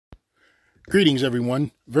Greetings,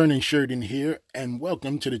 everyone. Vernon Sheridan here, and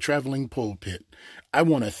welcome to the Traveling Pulpit. I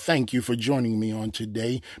want to thank you for joining me on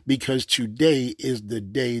today because today is the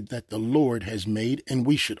day that the Lord has made, and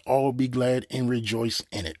we should all be glad and rejoice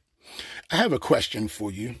in it. I have a question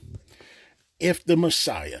for you. If the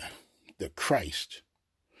Messiah, the Christ,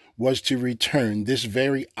 was to return this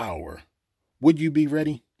very hour, would you be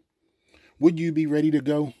ready? Would you be ready to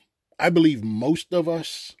go? I believe most of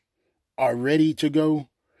us are ready to go.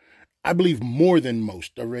 I believe more than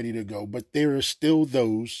most are ready to go, but there are still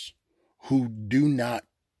those who do not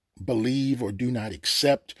believe or do not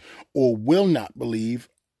accept or will not believe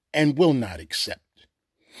and will not accept.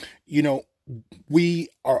 You know, we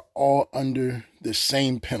are all under the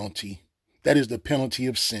same penalty. That is the penalty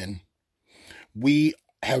of sin. We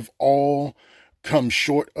have all come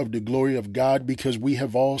short of the glory of God because we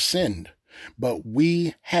have all sinned, but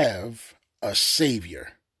we have a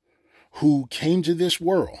Savior who came to this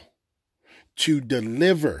world to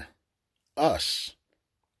deliver us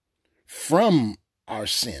from our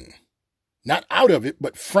sin, not out of it,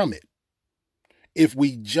 but from it, if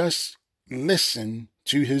we just listen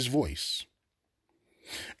to his voice.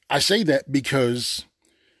 I say that because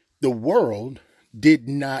the world did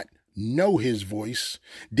not know his voice,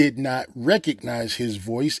 did not recognize his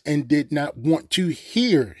voice, and did not want to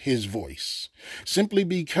hear his voice, simply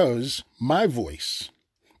because my voice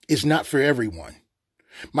is not for everyone.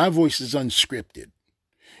 My voice is unscripted.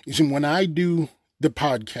 You see, when I do the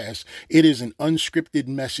podcast, it is an unscripted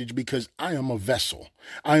message because I am a vessel.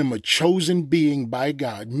 I am a chosen being by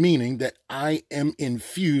God, meaning that I am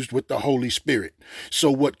infused with the Holy Spirit.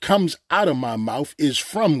 So what comes out of my mouth is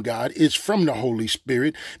from God, is from the Holy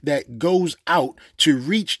Spirit that goes out to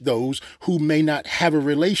reach those who may not have a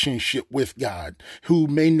relationship with God, who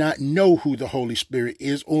may not know who the Holy Spirit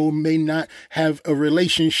is, or may not have a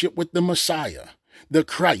relationship with the Messiah, the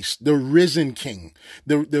Christ, the risen King,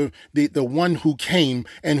 the one who came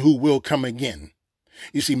and who will come again.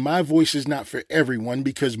 You see, my voice is not for everyone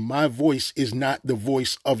because my voice is not the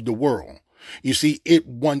voice of the world. You see, it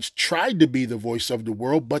once tried to be the voice of the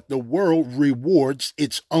world, but the world rewards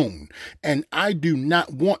its own. And I do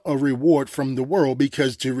not want a reward from the world,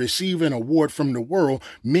 because to receive an award from the world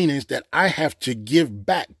means that I have to give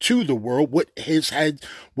back to the world what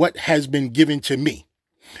has been given to me.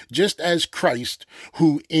 Just as Christ,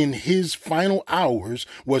 who in his final hours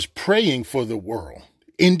was praying for the world.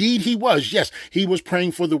 Indeed, he was. Yes, he was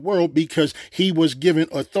praying for the world because he was given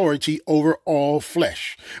authority over all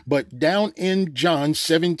flesh. But down in John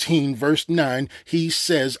 17, verse 9, he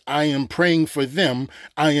says, I am praying for them.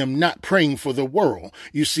 I am not praying for the world.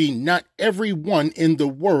 You see, not everyone in the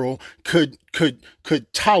world could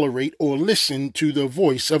tolerate or listen to the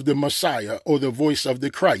voice of the Messiah or the voice of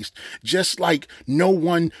the Christ, just like no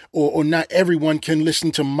one or not everyone can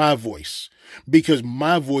listen to my voice. Because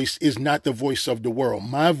my voice is not the voice of the world.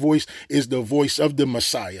 My voice is the voice of the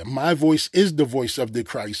Messiah. My voice is the voice of the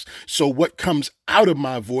Christ. So what comes out of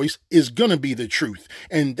my voice is going to be the truth.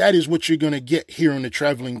 And that is what you're going to get here on the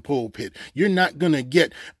Traveling Pulpit. You're not going to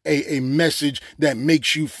get a message that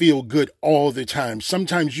makes you feel good all the time.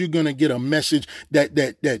 Sometimes you're going to get a message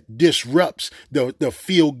that disrupts the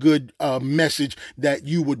feel good message that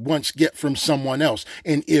you would once get from someone else.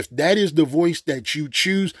 And if that is the voice that you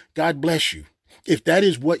choose, God bless you. If that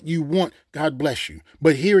is what you want, God bless you.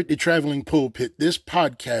 But here at the Traveling Pulpit, this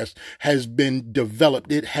podcast has been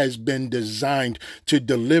developed. It has been designed to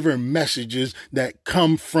deliver messages that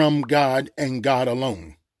come from God and God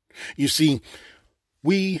alone. You see,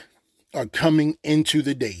 we are coming into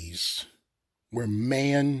the days where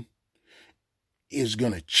man is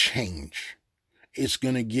going to change. It's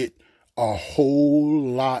going to get a whole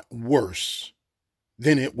lot worse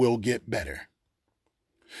than it will get better.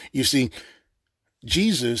 You see,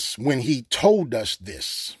 Jesus, when he told us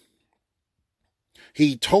this,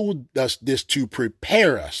 he told us this to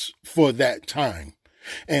prepare us for that time.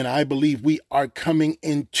 And I believe we are coming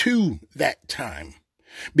into that time,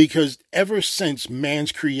 because ever since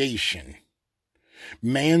man's creation,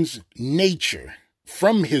 man's nature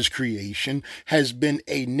from his creation has been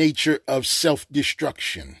a nature of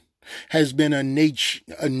self-destruction, has been a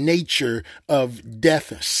nature of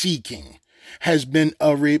death seeking, has been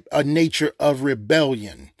a nature of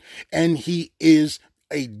rebellion, and he is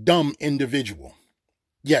a dumb individual.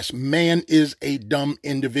 Yes, man is a dumb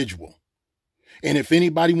individual. And if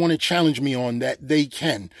anybody want to challenge me on that, they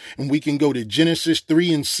can. And we can go to Genesis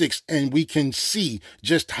 3 and 6, and we can see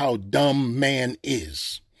just how dumb man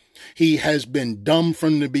is. He has been dumb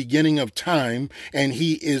from the beginning of time, and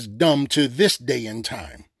he is dumb to this day and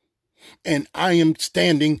time. And I am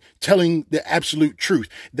standing telling the absolute truth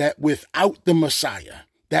that without the Messiah,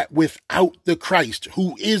 that without the Christ,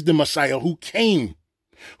 who is the Messiah, who came,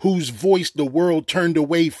 whose voice the world turned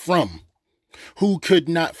away from, who could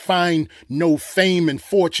not find no fame and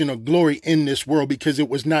fortune or glory in this world because it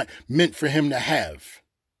was not meant for him to have.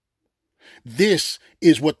 This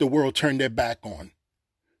is what the world turned their back on.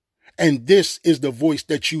 And this is the voice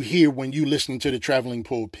that you hear when you listen to the Traveling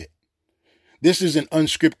Pulpit. This is an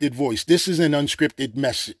unscripted voice. This is an unscripted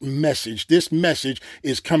message. This message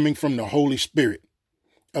is coming from the Holy Spirit,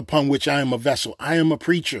 upon which I am a vessel. I am a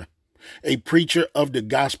preacher of the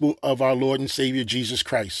gospel of our Lord and Savior, Jesus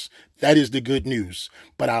Christ. That is the good news.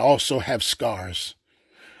 But I also have scars.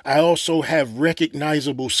 I also have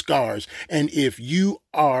recognizable scars. And if you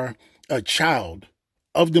are a child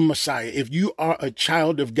of the Messiah, if you are a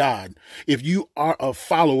child of God, if you are a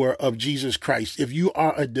follower of Jesus Christ, if you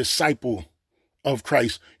are a disciple of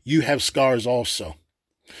Christ, you have scars also.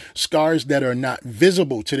 Scars that are not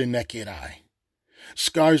visible to the naked eye.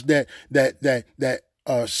 Scars that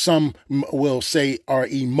some will say are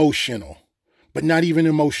emotional, but not even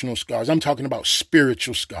emotional scars. I'm talking about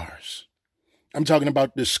spiritual scars. I'm talking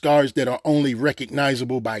about the scars that are only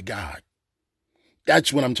recognizable by God.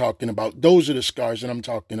 That's what I'm talking about. Those are the scars that I'm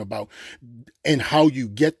talking about. And how you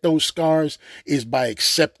get those scars is by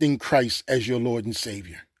accepting Christ as your Lord and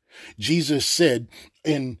Savior. Jesus said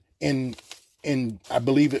in I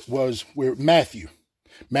believe it was where Matthew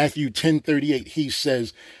 10:38, he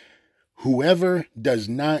says, "Whoever does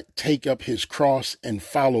not take up his cross and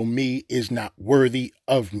follow me is not worthy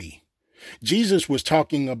of me." Jesus was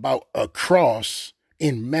talking about a cross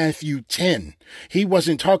in Matthew 10. He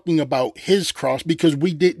wasn't talking about his cross because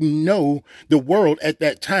we didn't know, the world at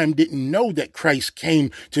that time didn't know that Christ came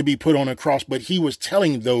to be put on a cross, but he was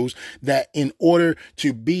telling those that in order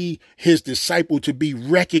to be his disciple, to be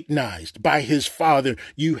recognized by his Father,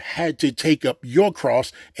 you had to take up your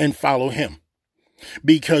cross and follow him.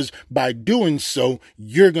 Because by doing so,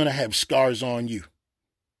 you're going to have scars on you.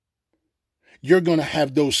 You're going to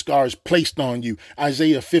have those scars placed on you.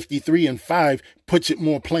 Isaiah 53:5 puts it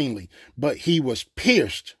more plainly. But he was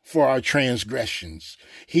pierced for our transgressions.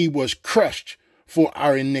 He was crushed for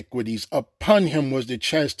our iniquities. Upon him was the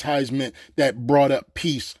chastisement that brought up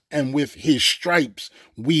peace, and with his stripes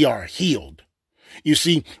we are healed. You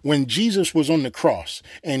see, when Jesus was on the cross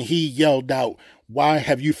and he yelled out, "Why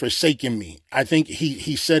have you forsaken me?" I think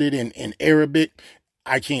he said it in Arabic.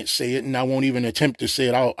 I can't say it, and I won't even attempt to say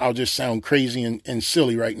it. I'll just sound crazy and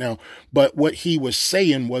silly right now. But what he was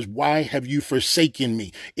saying was, "Why have you forsaken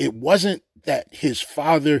me?" It wasn't that his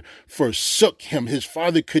father forsook him. His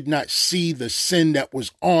father could not see the sin that was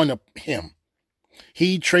on him.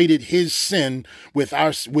 He traded his sin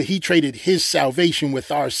he traded his salvation with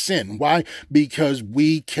our sin. Why? Because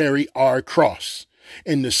we carry our cross,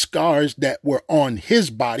 and the scars that were on his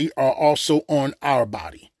body are also on our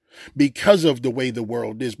body. Because of the way the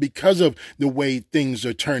world is, because of the way things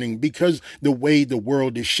are turning, because the way the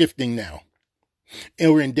world is shifting now.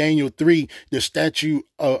 Or in Daniel 3, the statue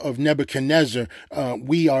of Nebuchadnezzar,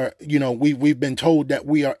 we've been told that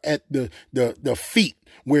we are at the feet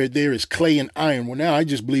where there is clay and iron. Well, now I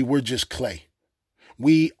just believe we're just clay.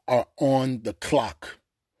 We are on the clock,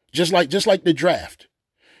 just like the draft.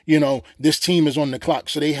 This team is on the clock,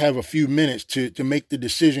 so they have a few minutes to make the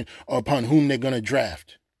decision upon whom they're going to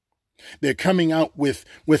draft. They're coming out with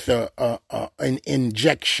an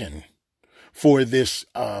injection for this.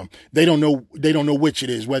 They don't know which it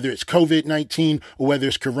is, whether it's COVID-19 or whether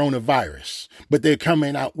it's coronavirus, but they're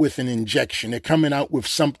coming out with an injection. They're coming out with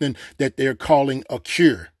something that they're calling a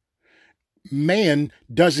cure. Man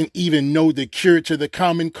doesn't even know the cure to the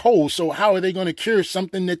common cold. So how are they going to cure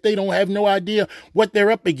something that they don't have no idea what they're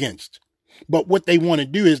up against? But what they want to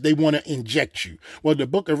do is they want to inject you. Well, the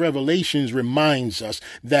book of Revelations reminds us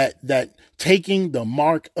that taking the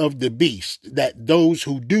mark of the beast, that those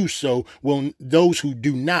who do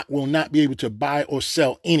not will not be able to buy or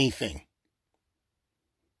sell anything.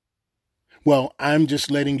 Well, I'm just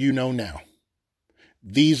letting you know now.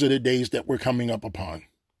 These are the days that we're coming up upon.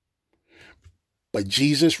 But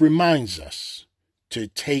Jesus reminds us to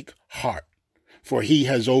take heart, for he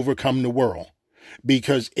has overcome the world.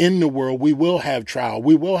 Because in the world, we will have trial,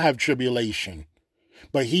 we will have tribulation,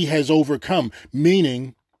 but he has overcome,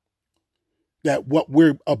 meaning that what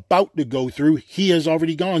we're about to go through, he has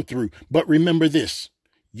already gone through. But remember this,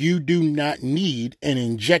 you do not need an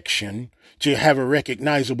injection to have a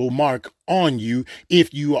recognizable mark on you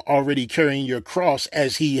if you are already carrying your cross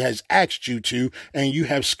as he has asked you to, and you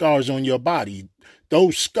have scars on your body.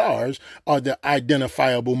 Those scars are the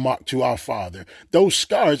identifiable mark to our Father. Those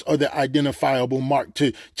scars are the identifiable mark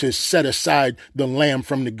to set aside the lamb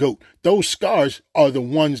from the goat. Those scars are the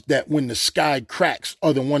ones that when the sky cracks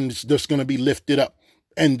are the ones that's going to be lifted up.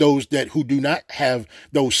 And those who do not have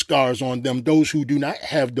those scars on them, those who do not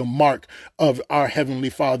have the mark of our Heavenly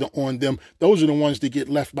Father on them, those are the ones that get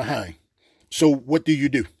left behind. So what do you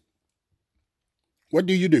do? What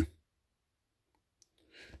do you do?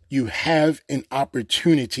 You have an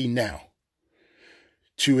opportunity now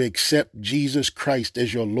to accept Jesus Christ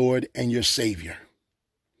as your Lord and your Savior.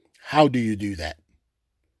 How do you do that?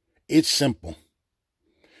 It's simple.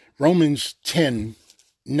 Romans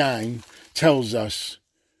 10:9 tells us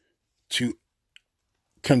to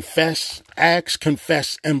ask,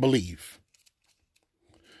 confess, and believe.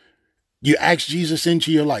 You ask Jesus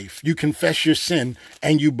into your life, you confess your sin,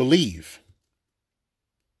 and you believe.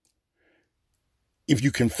 If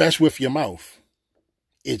you confess with your mouth,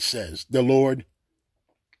 it says, the Lord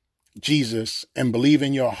Jesus, and believe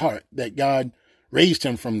in your heart that God raised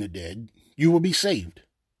him from the dead, you will be saved.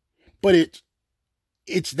 But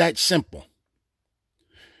it's that simple.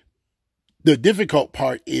 The difficult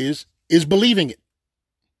part is believing it.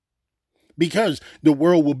 Because the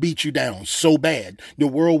world will beat you down so bad. The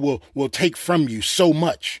world will take from you so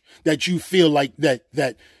much that you feel like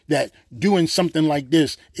that doing something like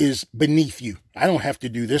this is beneath you. I don't have to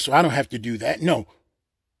do this, or I don't have to do that. No,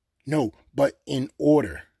 but in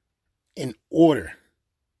order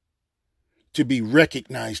to be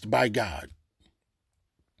recognized by God,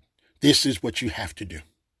 this is what you have to do.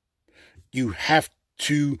 You have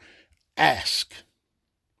to ask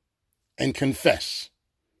and confess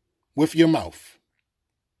with your mouth,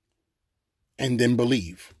 and then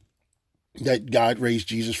believe that God raised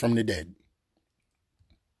Jesus from the dead.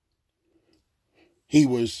 He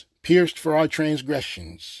was pierced for our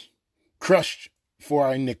transgressions, crushed for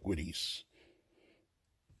our iniquities.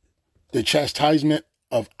 The chastisement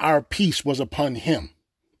of our peace was upon him,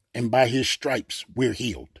 and by his stripes we're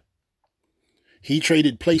healed. He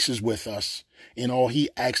traded places with us, and all he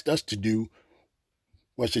asked us to do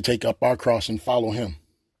was to take up our cross and follow him.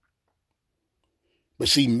 But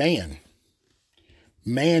see, man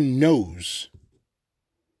knows.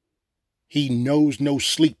 He knows no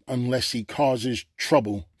sleep unless he causes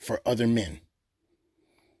trouble for other men.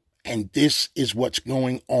 And this is what's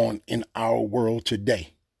going on in our world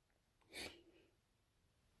today.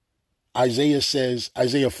 Isaiah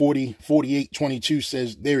 40:48-22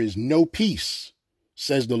 says, there is no peace,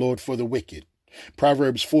 says the Lord, for the wicked.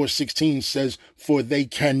 Proverbs 4:16 says, for they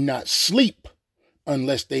cannot sleep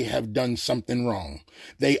unless they have done something wrong.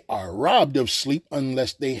 They are robbed of sleep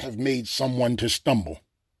unless they have made someone to stumble.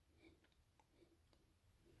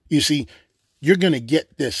 You see, you're going to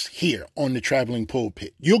get this here on the Traveling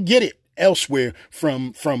Pulpit. You'll get it elsewhere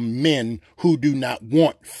from men who do not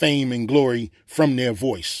want fame and glory from their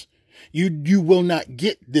voice. You will not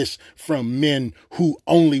get this from men who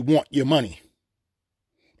only want your money.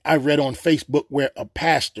 I read on Facebook where a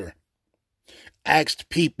pastor asked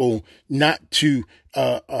people not to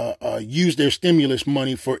use their stimulus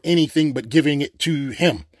money for anything but giving it to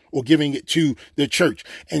him or giving it to the church.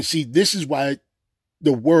 And see, this is why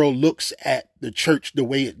the world looks at the church the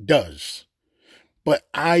way it does. But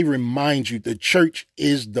I remind you, the church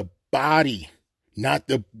is the body, not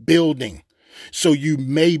the building. So you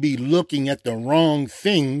may be looking at the wrong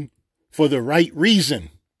thing for the right reason.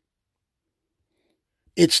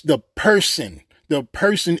 It's the person. The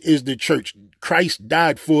person is the church. Christ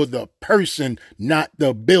died for the person, not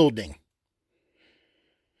the building.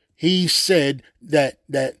 He said that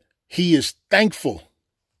he is thankful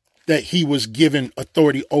that he was given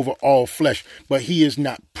authority over all flesh, but he is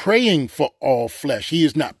not praying for all flesh. He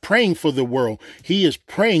is not praying for the world. He is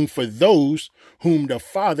praying for those whom the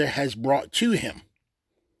Father has brought to him.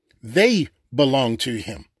 They belong to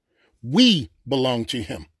him. We belong to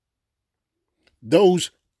him.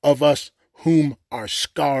 Those of us whom our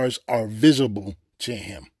scars are visible to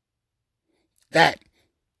him. That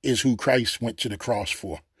is who Christ went to the cross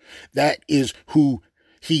for. That is who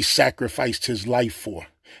he sacrificed his life for.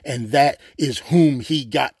 And that is whom he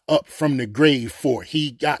got up from the grave for.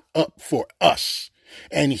 He got up for us.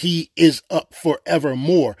 And he is up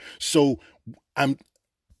forevermore. So I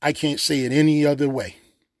can't say it any other way.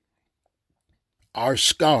 Our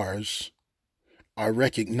scars are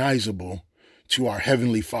recognizable to our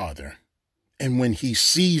Heavenly Father. And when he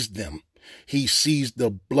sees them, he sees the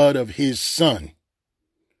blood of his Son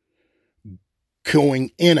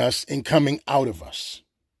going in us and coming out of us.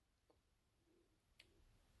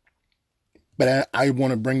 But I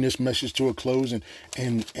want to bring this message to a close and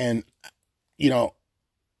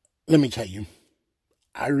let me tell you,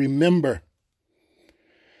 I remember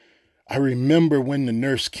when the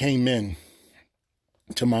nurse came in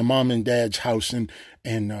to my mom and dad's house, and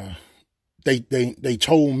they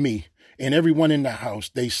told me and everyone in the house,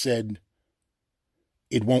 they said,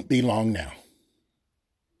 it won't be long now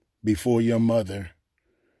before your mother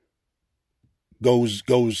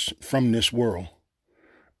goes from this world.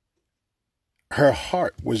 Her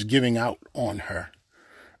heart was giving out on her.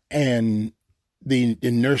 And the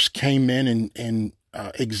nurse came in and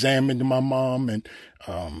examined my mom and,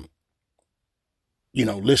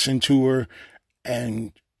 listened to her.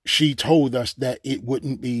 And she told us that it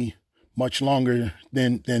wouldn't be much longer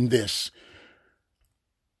than this.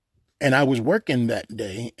 And I was working that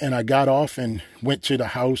day, and I got off and went to the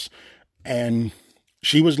house, and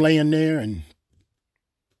she was laying there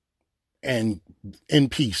and in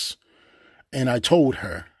peace. And I told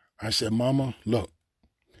her, I said, Mama, look,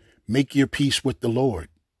 make your peace with the Lord,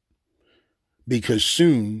 because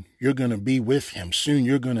soon you're going to be with him. Soon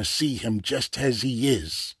you're going to see him just as he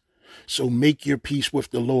is. So make your peace with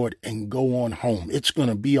the Lord and go on home. It's going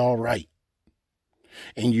to be all right.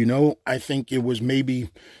 And I think it was maybe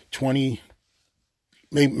a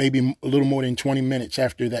little more than 20 minutes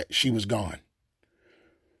after that, she was gone.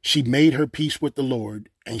 She made her peace with the Lord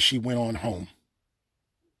and she went on home.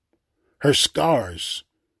 Her scars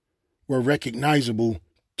were recognizable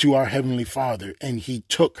to our Heavenly Father, and he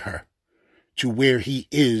took her to where he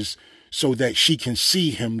is so that she can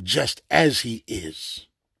see him just as he is.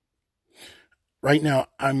 Right now,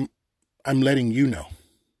 I'm letting you know.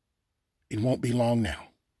 It won't be long now.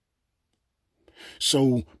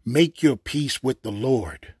 So make your peace with the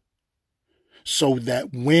Lord so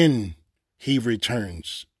that when he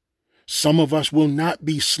returns, some of us will not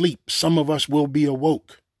be asleep. Some of us will be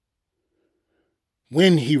awoke.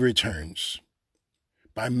 When he returns,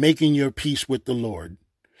 by making your peace with the Lord.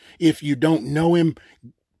 If you don't know him,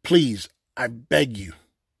 please, I beg you,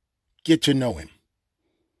 get to know him.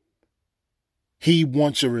 He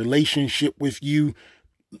wants a relationship with you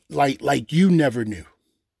like you never knew.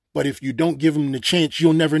 But if you don't give him the chance,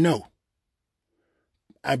 you'll never know.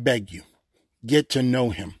 I beg you, get to know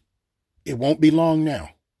him. It won't be long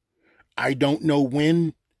now. I don't know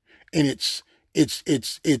when, and it's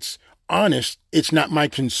honest. It's not my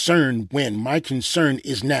concern when. My concern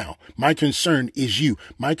is now. My concern is you.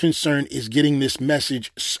 My concern is getting this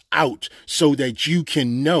message out so that you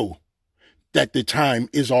can know that the time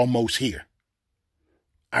is almost here.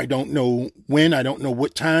 I don't know when, I don't know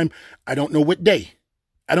what time, I don't know what day,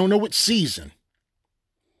 I don't know what season,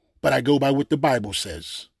 but I go by what the Bible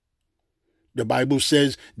says. The Bible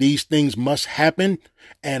says these things must happen,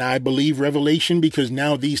 and I believe Revelation because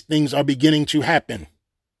now these things are beginning to happen.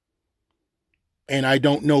 And I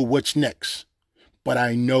don't know what's next, but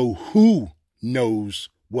I know who knows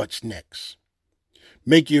what's next.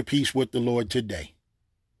 Make your peace with the Lord today.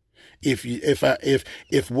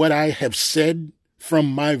 If what I have said from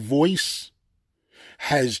my voice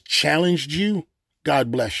has challenged you,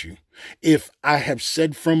 God bless you. If I have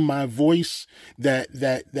said from my voice that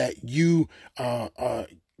you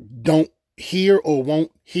don't hear or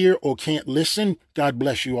won't hear or can't listen, God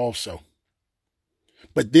bless you also.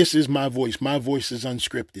 But this is my voice. My voice is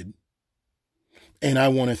unscripted. And I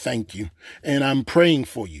want to thank you. And I'm praying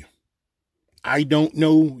for you. I don't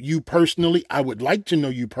know you personally. I would like to know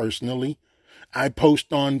you personally. I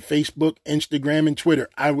post on Facebook, Instagram, and Twitter.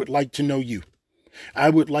 I would like to know you. I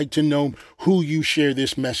would like to know who you share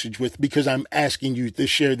this message with, because I'm asking you to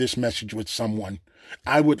share this message with someone.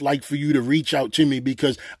 I would like for you to reach out to me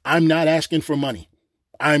because I'm not asking for money.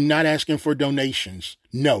 I'm not asking for donations.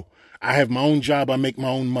 No, I have my own job. I make my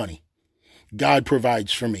own money. God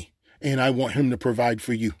provides for me, and I want him to provide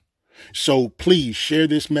for you. So please share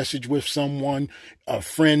this message with someone, a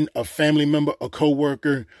friend, a family member, a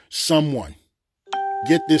coworker, someone.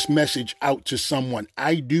 Get this message out to someone.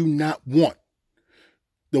 I do not want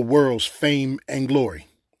the world's fame and glory.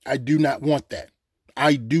 I do not want that.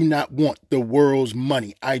 I do not want the world's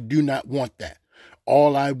money. I do not want that.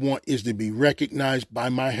 All I want is to be recognized by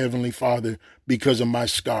my Heavenly Father because of my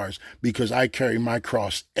scars, because I carry my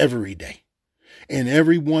cross every day. And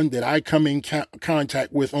everyone that I come in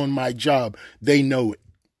contact with on my job, they know it.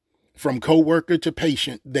 From coworker to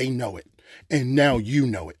patient, they know it. And now you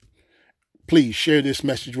know it. Please share this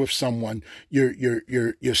message with someone, your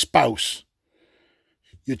spouse,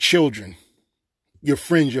 your children, your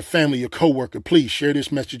friends, your family, your coworker. Please share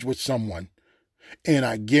this message with someone. And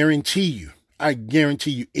I guarantee you,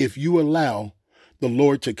 if you allow the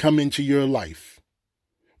Lord to come into your life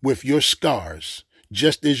with your scars,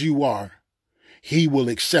 just as you are, he will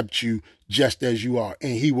accept you just as you are,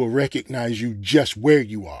 and he will recognize you just where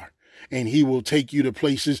you are. and he will take you to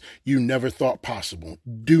places you never thought possible.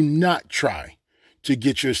 Do not try to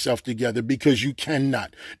get yourself together, because you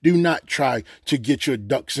cannot. Do not try to get your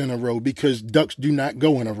ducks in a row, because ducks do not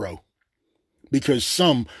go in a row. Because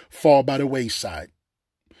some fall by the wayside.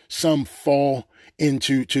 Some fall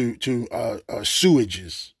into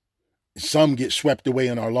sewages. Some get swept away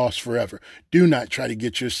and are lost forever. Do not try to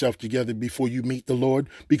get yourself together before you meet the Lord,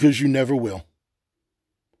 because you never will.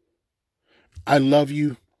 I love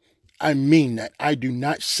you. I mean that. I do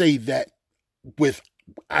not say that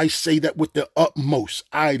I say that with the utmost.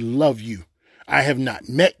 I love you. I have not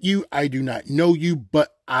met you. I do not know you,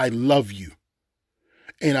 but I love you.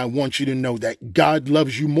 And I want you to know that God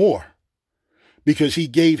loves you more, because he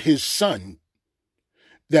gave his son,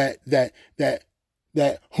 that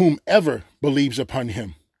whomever believes upon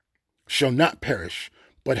him shall not perish,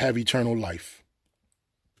 but have eternal life.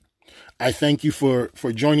 I thank you for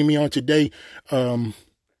joining me on today.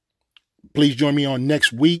 Please join me on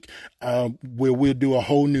next week, where we'll do a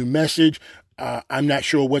whole new message. I'm not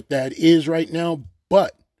sure what that is right now,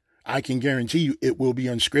 but I can guarantee you it will be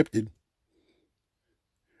unscripted.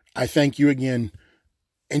 I thank you again.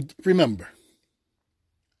 And remember,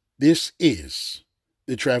 this is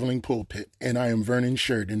the Traveling Pulpit, and I am Vernon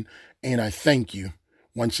Sheridan, and I thank you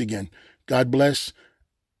once again. God bless,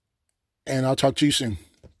 and I'll talk to you soon.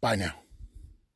 Bye now.